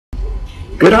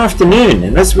Good afternoon.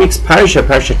 In this week's Parasha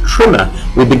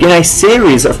Teruma, we begin a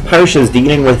series of parashas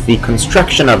dealing with the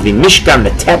construction of the Mishkan, the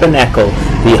tabernacle,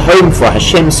 the home for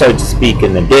Hashem, so to speak,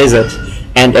 in the desert,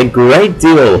 and a great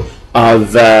deal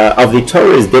of the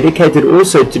Torah is dedicated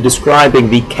also to describing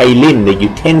the kalim, the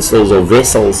utensils or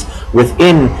vessels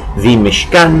within the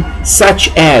Mishkan,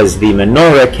 such as the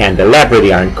menorah, candelabra,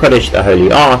 the Aron Kodesh, the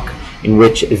Holy Ark, in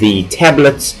which the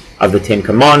tablets of the Ten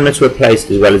Commandments were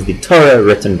placed, as well as the Torah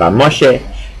written by Moshe.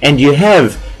 And you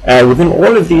have within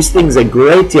all of these things a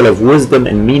great deal of wisdom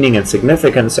and meaning and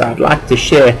significance. So I'd like to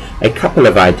share a couple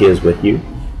of ideas with you.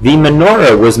 The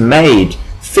menorah was made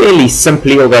fairly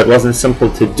simply, although it wasn't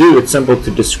simple to do, it's simple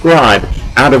to describe,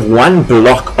 out of one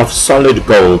block of solid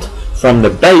gold, from the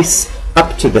base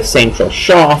up to the central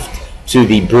shaft, to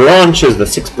the branches, the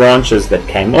 6 branches that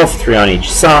came off, 3 on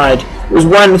each side, was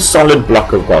one solid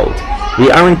block of gold.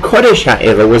 The Aron Kodesh,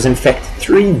 however, was in fact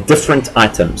 3 different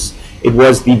items. It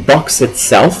was the box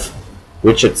itself,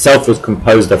 which itself was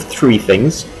composed of 3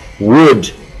 things: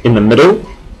 wood in the middle,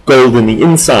 gold in the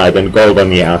inside, and gold on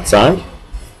the outside.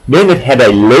 Then it had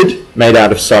a lid made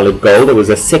out of solid gold. It was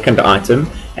a second item.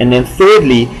 And then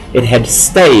thirdly, it had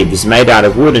staves made out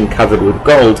of wood and covered with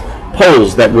gold,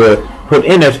 poles that were put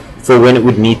in it for when it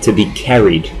would need to be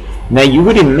carried. Now you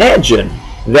would imagine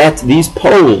that these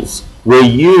poles were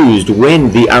used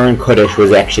when the Aron Kodesh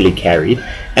was actually carried,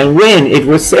 and when it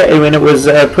was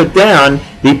put down,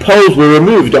 the poles were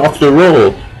removed. After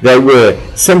all, they were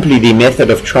simply the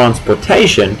method of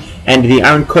transportation, and the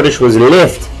Aron Kodesh was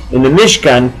left in the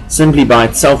Mishkan simply by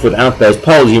itself without those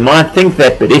poles. You might think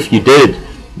that, but if you did,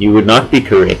 you would not be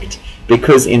correct,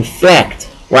 because in fact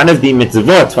one of the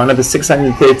mitzvot, one of the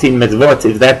 613 mitzvot,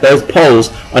 is that those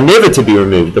poles are never to be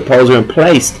removed. The poles are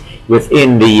placed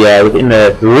within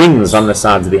the rings on the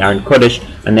sides of the Aron Kodesh,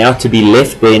 and they are to be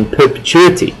left there in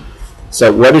perpetuity.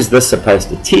 So what is this supposed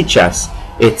to teach us?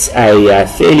 It's a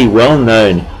fairly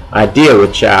well-known idea,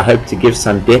 which I hope to give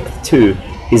some depth to,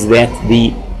 is that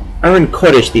the Aron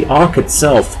Kodesh, the Ark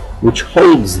itself, which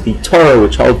holds the Torah,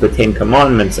 which holds the 10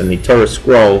 Commandments and the Torah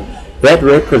scroll, that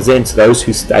represents those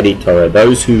who study Torah,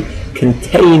 those who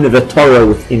contain the Torah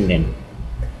within them.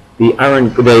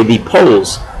 The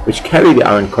poles which carry the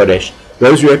Aron Kodesh,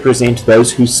 those represent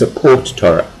those who support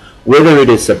Torah, whether it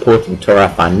is supporting Torah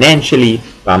financially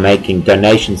by making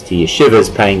donations to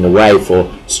yeshivas, paying the way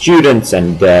for students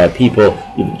and people,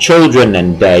 even children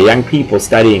and young people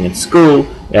studying in school,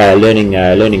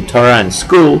 learning Torah in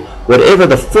school, whatever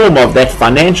the form of that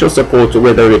financial support, or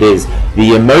whether it is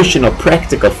the emotional,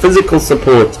 practical, physical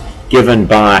support given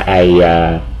by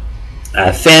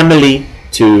a family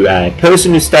to a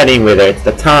person who's studying, whether it's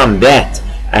the time that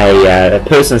a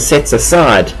person sets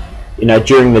aside,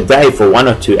 during the day for 1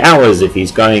 or 2 hours, if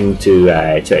he's going to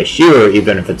a shiur,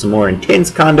 even if it's a more intense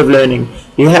kind of learning.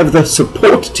 You have the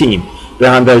support team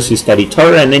behind those who study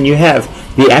Torah, and then you have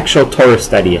the actual Torah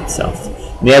study itself.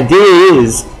 The idea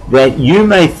is that you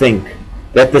may think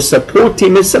that the support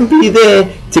team is simply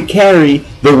there to carry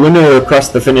the winner across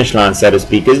the finish line, so to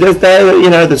speak. It's just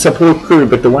the support crew,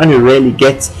 but the one who really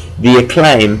gets the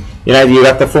acclaim, you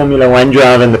got the Formula 1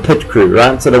 driver and the pit crew,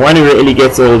 right? So the one who really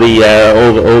gets all the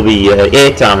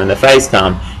airtime and the face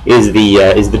time is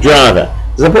the driver.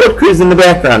 The support crew's in the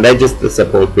background. They're just the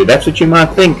support crew. That's what you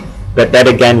might think, but that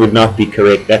again would not be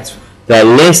correct. That's the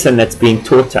lesson that's being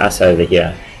taught to us over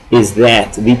here, is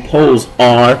that the poles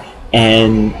are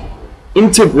an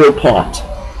integral part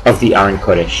of the Aron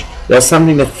Kodesh. They're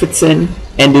something that fits in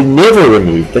and is never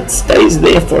removed, that stays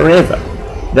there forever.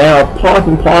 They are part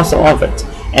and parcel of it.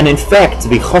 And in fact,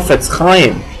 the Chofetz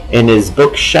Chaim, in his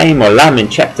book Shem Olam, in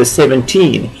chapter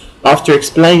 17, after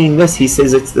explaining this, he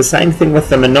says it's the same thing with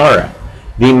the menorah.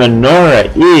 The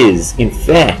menorah is, in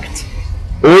fact,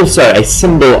 also a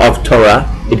symbol of Torah.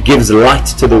 It gives light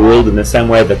to the world in the same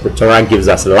way that the Torah gives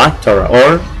us light, Torah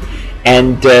or.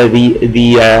 And the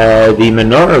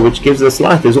menorah, which gives us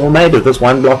light, is all made of this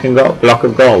one block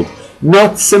of gold.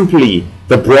 Not simply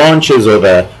the branches or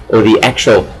the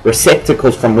actual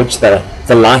receptacles from which the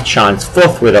light shines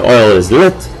forth where the oil is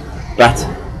lit, but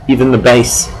even the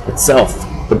base itself,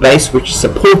 the base which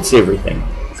supports everything.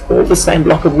 It's all the same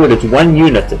block of wood. It's one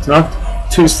unit. It's not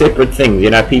 2 separate things.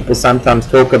 People sometimes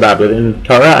talk about within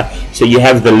Torah. So you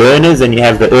have the learners and you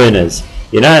have the earners.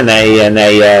 And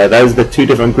they those are the 2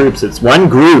 different groups. It's one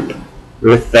group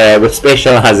with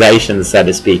specializations, so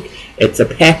to speak. It's a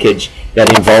package that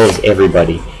involves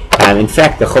everybody. In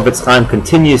fact, the Chofetz Chaim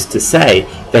continues to say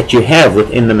that you have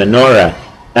within the menorah,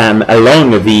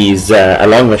 along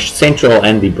the central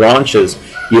and the branches,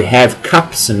 you have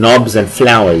cups, knobs, and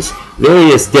flowers,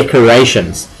 various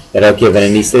decorations that are given.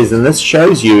 And he says, and this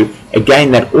shows you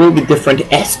again that all the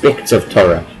different aspects of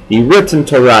Torah, the written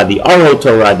Torah, the oral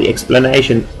Torah, the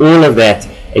explanation, all of that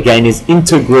again is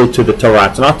integral to the Torah.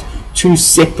 It's not two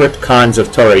separate kinds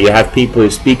of Torah. You have people who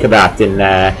speak about in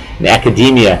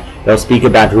academia, they'll speak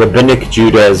about rabbinic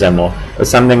Judaism or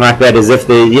something like that, as if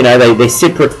they're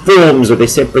separate forms, or they're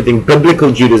separating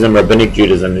biblical Judaism, rabbinic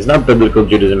Judaism. There's not biblical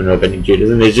Judaism and rabbinic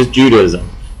Judaism, there's just Judaism,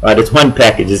 right? It's one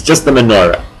package. It's just the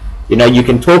menorah. You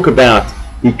can talk about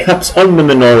the cups on the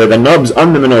menorah, the knobs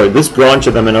on the menorah, this branch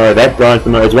of the menorah, that branch of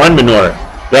the menorah. It's one menorah.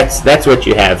 That's what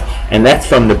you have, and that's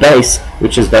from the base,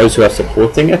 which is those who are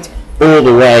supporting it, all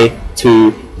the way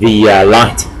to the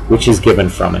light which is given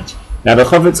from it. Now the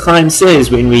Chofetz Chaim says,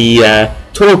 when we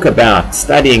talk about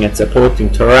studying and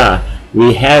supporting Torah,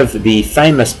 we have the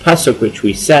famous pasuk which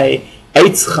we say,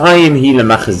 Eitz Chaim hi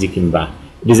lemachazikim ba.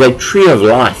 It is a tree of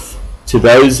life to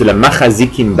those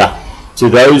lemachazikim ba, to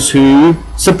those who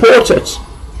support it.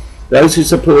 Those who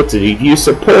support it. If you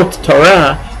support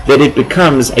Torah, then it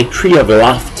becomes a tree of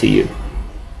life to you.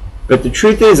 But the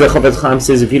truth is, the Chofetz Chaim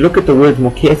says, if you look at the word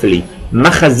more carefully,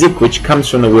 machazik, which comes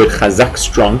from the word chazak,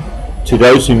 strong, to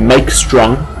those who make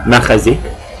strong, machazik,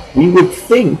 we would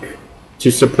think,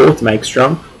 to support, make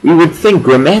strong, we would think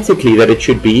grammatically that it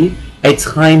should be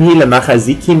Eitz Chaim hi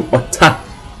lemachazikim ota.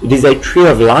 It is a tree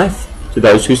of life to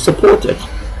those who support it.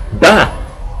 Ba,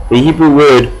 the Hebrew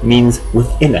word means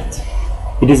within it.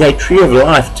 It is a tree of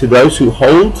life to those who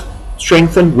hold,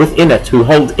 strengthen within it, who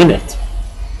hold in it.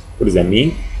 What does that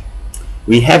mean?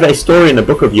 We have a story in the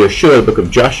book of Yeshua, the book of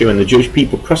Joshua, and the Jewish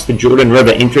people crossed the Jordan River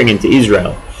entering into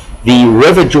Israel. The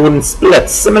river Jordan split,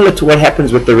 similar to what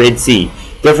happens with the Red Sea.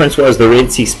 Difference was the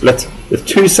Red Sea split with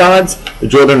two sides. The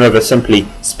Jordan River simply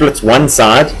splits one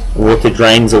side, the water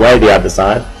drains away the other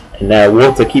side, and the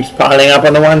water keeps piling up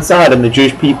on the one side, and the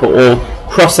Jewish people all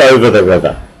cross over the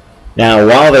river. Now,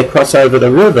 while they cross over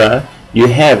the river, you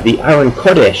have the Aron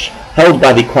Kodesh held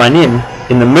by the Kohanim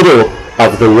in the middle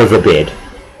of the riverbed.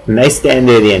 And they stand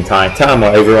there the entire time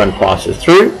while everyone passes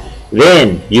through.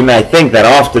 Then you may think that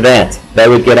after that they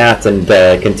would get out and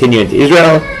continue into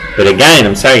Israel. But again,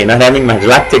 I'm sorry, you're not having much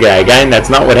luck today. Again, that's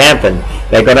not what happened.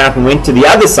 They got out and went to the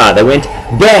other side. They went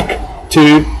back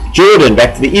to Jordan,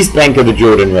 back to the east bank of the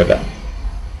Jordan River.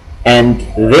 And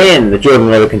then the Jordan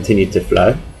River continued to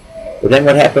flow. But then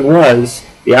what happened was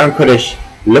the Aron Kodesh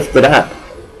lifted up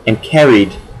and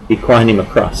carried the Kohanim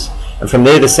across. And from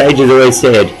there the sages always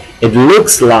said, it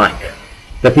looks like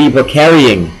the people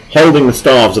holding the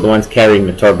staves are the ones carrying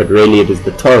the Torah, but really it is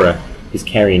the Torah is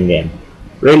carrying them.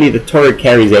 Really the Torah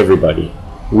carries everybody.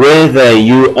 Whether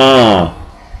you are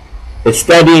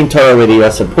studying Torah, whether you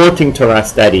are supporting Torah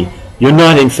study, you're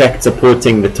not in fact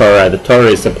supporting the Torah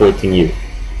is supporting you.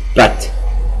 But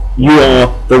you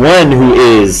are the one who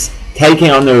is taking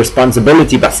on the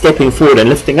responsibility by stepping forward and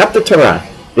lifting up the Torah.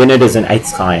 Then it is an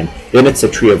Eitz Chaim, then it's a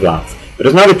tree of life. But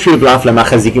it's not a tree of life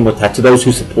to those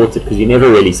who support it, because you never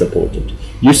really support it.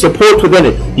 You support within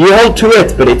it, you hold to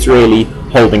it, but it's really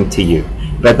holding to you.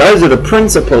 But those are the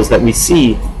principles that we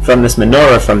see from this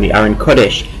menorah, from the Aron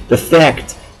Kodesh, the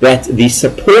fact that the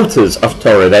supporters of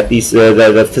Torah, that the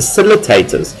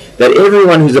facilitators, that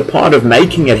everyone who's a part of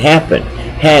making it happen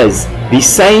has the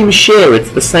same share,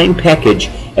 it's the same package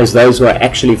as those who are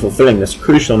actually fulfilling this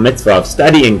crucial mitzvah of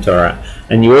studying Torah.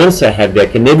 And you also have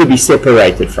that can never be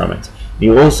separated from it.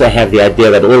 You also have the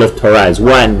idea that all of Torah is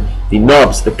one, the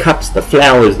knobs, the cups, the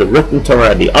flowers, the written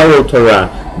Torah, the oral Torah,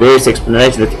 various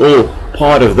explanations, it's all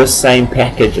part of this same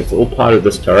package, it's all part of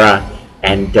this Torah,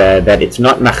 and that it's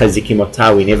not machazikim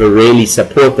otah, we never really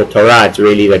support the Torah, it's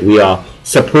really that we are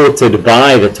supported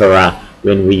by the Torah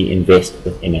when we invest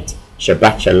within it.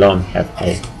 Shabbat Shalom, have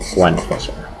a wonderful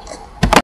Shabbat.